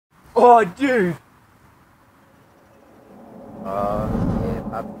Oh, dude.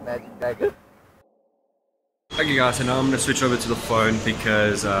 Yeah, magic dragon. Okay guys, so now I'm going to switch over to the phone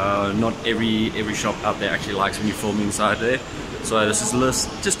because not every shop out there actually likes when you film inside there. So this is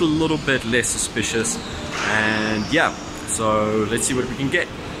just a little bit less suspicious. And yeah, so let's see what we can get.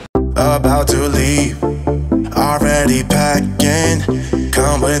 About to leave, already packing.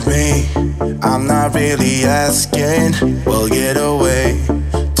 Come with me, I'm not really asking. We'll get away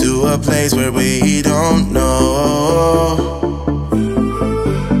to a place where we don't know.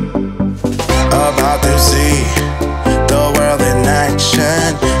 About to see the world in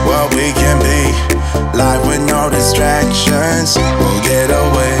action, what we can be, life with no distractions. We'll get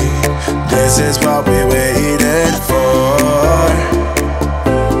away, this is what we waited for.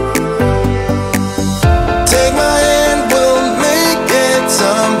 Take my hand, we'll make it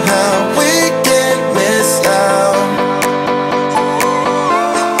somehow. We can't miss out.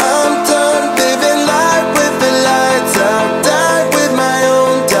 I'm done living life with the lights out, die with my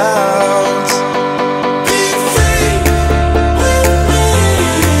own doubts. Be free with me.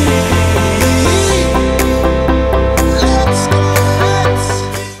 Let's go,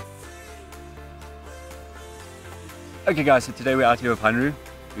 Okay guys, so today we're out here with Hanro,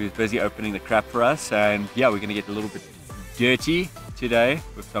 who's busy opening the crap for us, and yeah, we're gonna get a little bit dirty today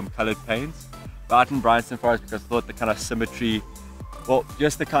with some colored paints. But out in Bryanston Forest because I thought the kind of symmetry, well,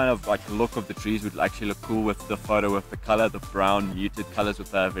 just the kind of like look of the trees would actually look cool with the photo, with the color, the brown muted colors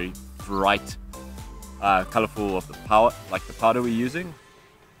with a very bright, colorful of the power, like the powder we're using.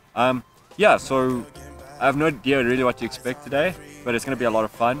 Yeah, so I have no idea really what to expect today, but it's gonna be a lot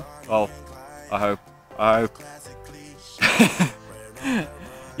of fun. Well, I hope.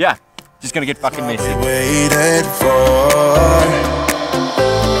 Yeah, just gonna get fucking messy. Waited for.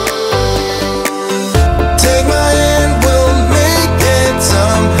 Take my hand, we'll make it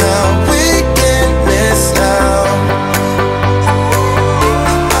somehow. We can't miss out.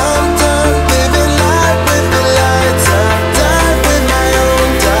 I'm done living life with the lights out, die with my own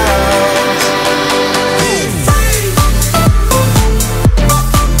doubts. Be free.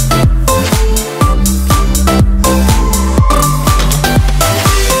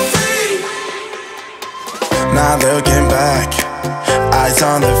 Not looking back, eyes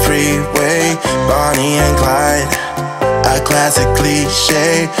on the freeway, Bonnie and Clyde, a classic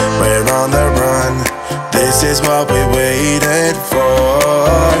cliche. We're on the run, this is what we waited for.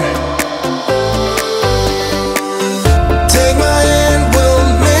 Take my hand, we'll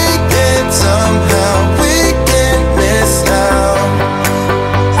make it somehow. We can't miss out.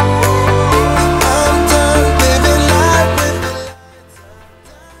 I'm done living life with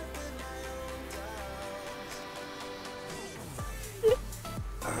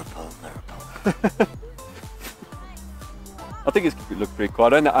I think it's look pretty cool. I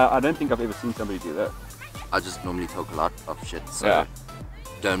don't think I've ever seen somebody do that. I just normally talk a lot of shit, so Yeah.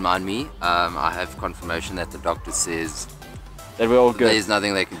 don't mind me. I have confirmation that the doctor says That we're all good. there's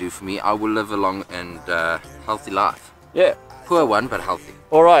nothing they can do for me. I will live a long and healthy life. Yeah. Poor one, but healthy.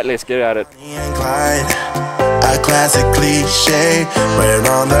 Alright, let's get at it. Bonnie and Clyde, a classic cliche. We're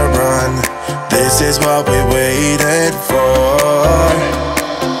on the run, this is what we waited for.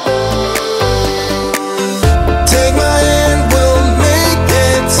 Take my hand, we'll make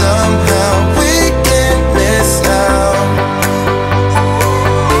it somehow. We can't miss out.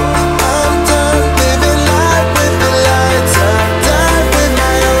 I'm done living life with the lights out, die with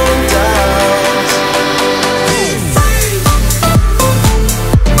my own doubts. Be free.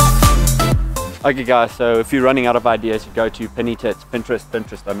 Okay guys, so if you're running out of ideas, you go to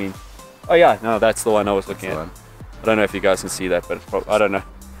Pinterest, I mean. Oh yeah, no, that's the one I was looking at. I don't know if you guys can see that, but it's I don't know.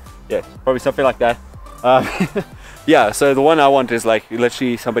 Yeah, probably something like that. Yeah, so the one I want is like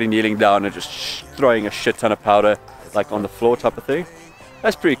literally somebody kneeling down and just throwing a shit ton of powder like on the floor type of thing.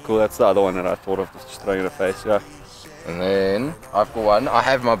 That's pretty cool. That's the other one that I thought of, just throwing in the face. Yeah. And then I've got one. I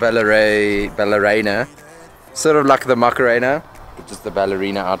have my ballerina, sort of like the Macarena, which is the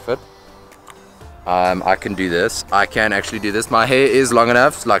ballerina outfit. I can do this. I can actually do this. My hair is long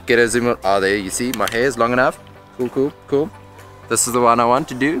enough. Like, get a zoom out. Oh, there you see. My hair is long enough. Cool. This is the one I want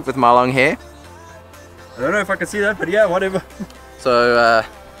to do with my long hair. I don't know if I can see that, but yeah, whatever. So,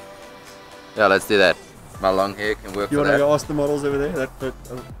 yeah, let's do that. My long hair can work You for want to that. go ask the models over there?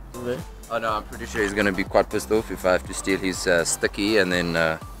 Over there? Oh no, I'm pretty sure he's going to be quite pissed off if I have to steal his sticky and then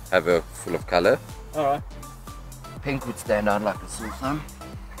have a full of color. Alright. Pink would stand out like a sore thumb.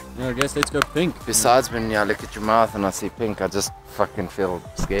 Yeah, I guess let's go pink. Besides, when I look at your mouth and I see pink, I just fucking feel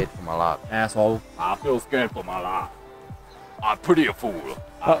scared for my life. Asshole. I feel scared for my life. I'm pretty a fool.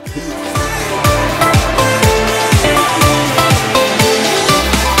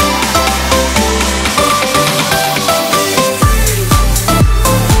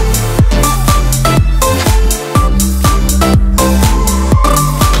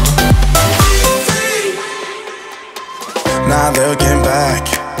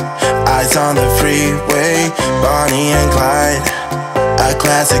 Eyes on the freeway, Bonnie and Clyde. A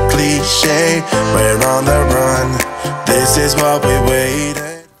classic cliche, we're on the run. This is what we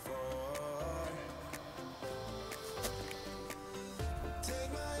waited.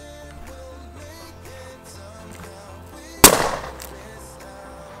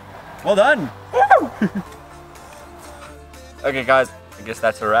 Well done! Okay guys, I guess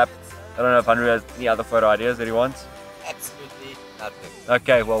that's a wrap. I don't know if Hanro has any other photo ideas that he wants. Absolutely nothing.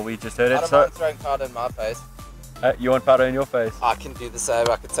 Okay, well we just heard it. I don't mind throwing powder in my face. You want powder in your face? I can do the same.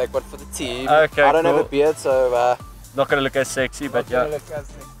 I can take one for the team. Okay, I don't cool. have a beard, so Not gonna look as sexy, but yeah. look as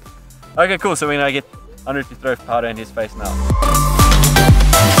sexy. Okay, cool. So we're gonna get Hanro to throw powder in his face now.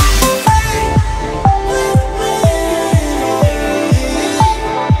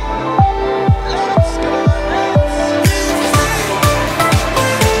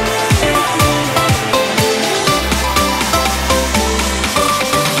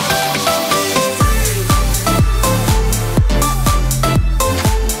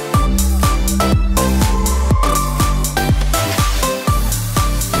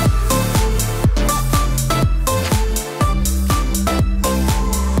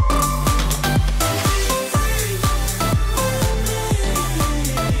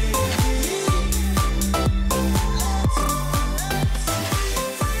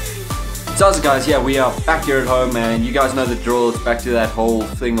 So guys, yeah, we are back here at home, and you guys know the drill. It's back to that whole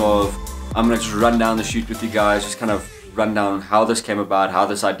thing of I'm gonna just run down the shoot with you guys, just kind of run down how this came about, how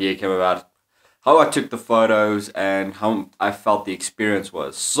this idea came about, how I took the photos, and how I felt the experience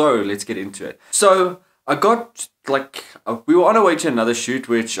was. So let's get into it. So I got we were on our way to another shoot,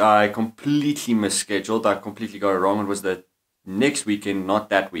 which I completely misscheduled. I completely got it wrong. It was the next weekend, not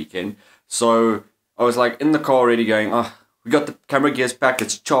that weekend. So I was like in the car already going, oh, we got the camera gears packed,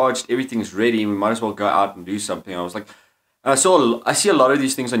 it's charged, everything's ready, we might as well go out and do something. I was like, and I see a lot of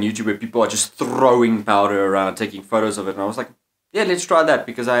these things on YouTube where people are just throwing powder around, taking photos of it, and I was like, yeah, let's try that,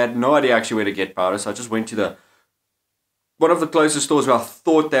 because I had no idea actually where to get powder. So I just went to one of the closest stores where I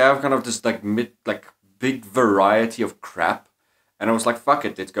thought they have kind of this big variety of crap, and I was like, fuck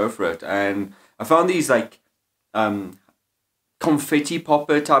it, let's go for it. And I found these confetti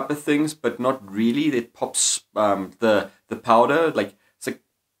popper type of things, but not really. It pops the powder, it's like,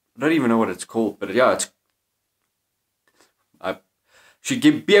 I don't even know what it's called, but yeah, I should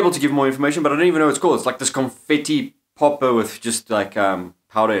be able to give more information, but I don't even know what it's called. It's like this confetti popper with just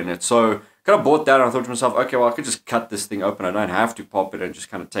powder in it. So kind of bought that, and I thought to myself, okay, well, I could just cut this thing open. I don't have to pop it, and just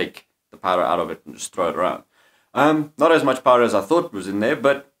kind of take the powder out of it and just throw it around. Not as much powder as I thought was in there,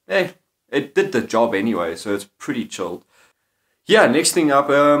 but hey, it did the job anyway, so it's pretty chilled. Yeah, next thing up,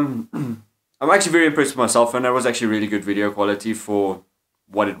 I'm actually very impressed with myself, and that was actually really good video quality for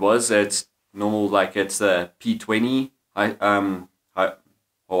what it was. It's normal, it's the P20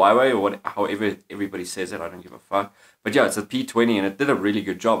 Huawei, or however everybody says it, I don't give a fuck. But yeah, it's a P20, and it did a really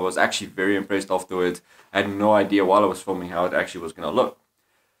good job. I was actually very impressed afterwards. I had no idea while I was filming how it actually was going to look.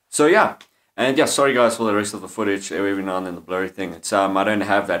 So yeah, and yeah, sorry guys for the rest of the footage, every now and then the blurry thing. It's I don't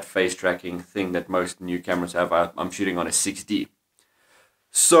have that face tracking thing that most new cameras have. I'm shooting on a 6D.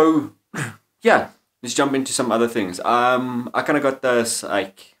 So yeah, let's jump into some other things. I kind of got this,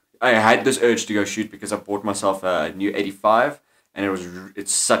 I had this urge to go shoot because I bought myself a new 85, and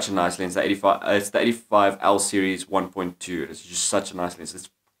it's such a nice lens. The 85, it's the 85 L series 1.2. It's just such a nice lens. It's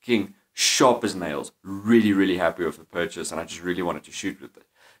fucking sharp as nails. Really, really happy with the purchase, and I just really wanted to shoot with it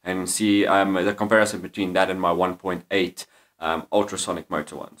and see the comparison between that and my 1.8 ultrasonic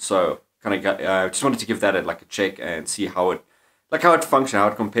motor one. So kind of just wanted to give that a check and see how it functioned, how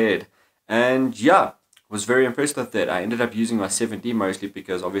it compared. And yeah, was very impressed with it. I ended up using my 7D mostly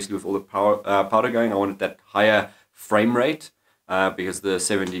because obviously with all the powder going, I wanted that higher frame rate because the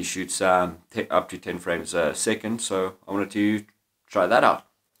 7D shoots up to 10 frames a second. So I wanted to try that out.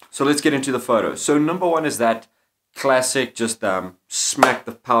 So let's get into the photo. So number one is that classic, just smack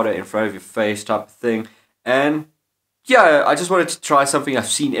the powder in front of your face type of thing. And yeah, I just wanted to try something I've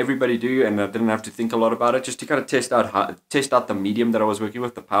seen everybody do, and I didn't have to think a lot about it, just to kind of test out the medium that I was working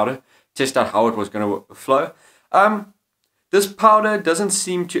with, the powder, test out how it was going to flow. This powder doesn't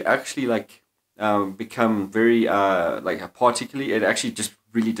seem to actually become very particularly. It actually just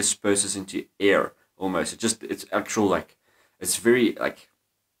really disperses into air almost. It's actual it's very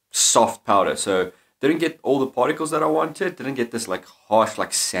soft powder. So didn't get all the particles that I wanted. Didn't get this harsh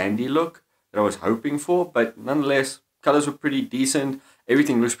sandy look that I was hoping for, but nonetheless, colors were pretty decent.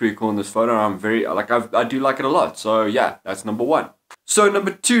 Everything looks pretty cool in this photo. I'm very I do like it a lot. So yeah, that's number one. So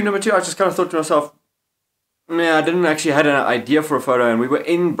number two, I just kind of thought to myself, Yeah, I didn't actually had an idea for a photo, and we were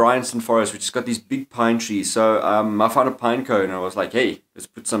in Bryanston Forest, which has got these big pine trees. So I found a pine cone, and I was like, hey, let's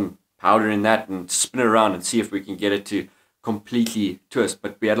put some powder in that and spin it around and see if we can get it to completely twist.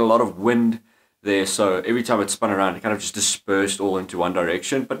 But we had a lot of wind there, so every time it spun around, it kind of just dispersed all into one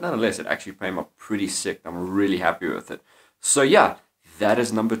direction. But nonetheless, it actually came up pretty sick. I'm really happy with it. So yeah, that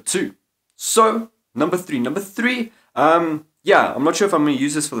is number 2. So number 3, yeah, I'm not sure if I'm going to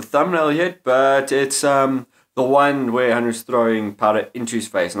use this for the thumbnail yet, but it's the one where Hanro's throwing powder into his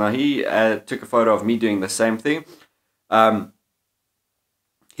face. Now he took a photo of me doing the same thing.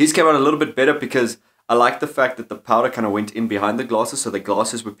 His came out a little bit better because I like the fact that the powder kind of went in behind the glasses, so the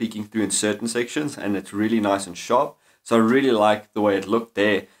glasses were peeking through in certain sections, and it's really nice and sharp. So I really like the way it looked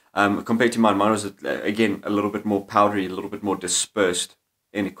there. Compared to mine was, again, a little bit more powdery, a little bit more dispersed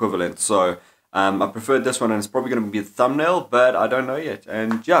in equivalent. So I preferred this one, and it's probably going to be the thumbnail, but I don't know yet.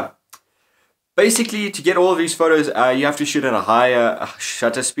 And yeah, basically to get all of these photos, you have to shoot at a higher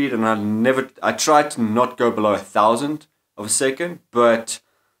shutter speed, and I tried to not go below 1,000 of a second, but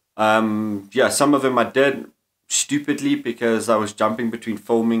yeah, some of them I did stupidly because I was jumping between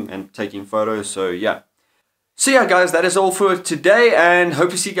filming and taking photos. So yeah. So yeah, guys, that is all for today, and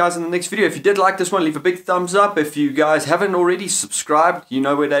hope to see you guys in the next video. If you did like this one, leave a big thumbs up. If you guys haven't already subscribed, you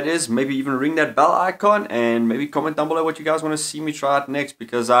know where that is. Maybe even ring that bell icon, and maybe comment down below what you guys want to see me try out next,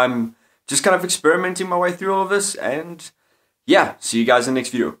 because I'm just kind of experimenting my way through all of this. And yeah, see you guys in the next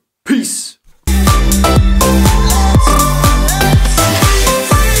video. Peace!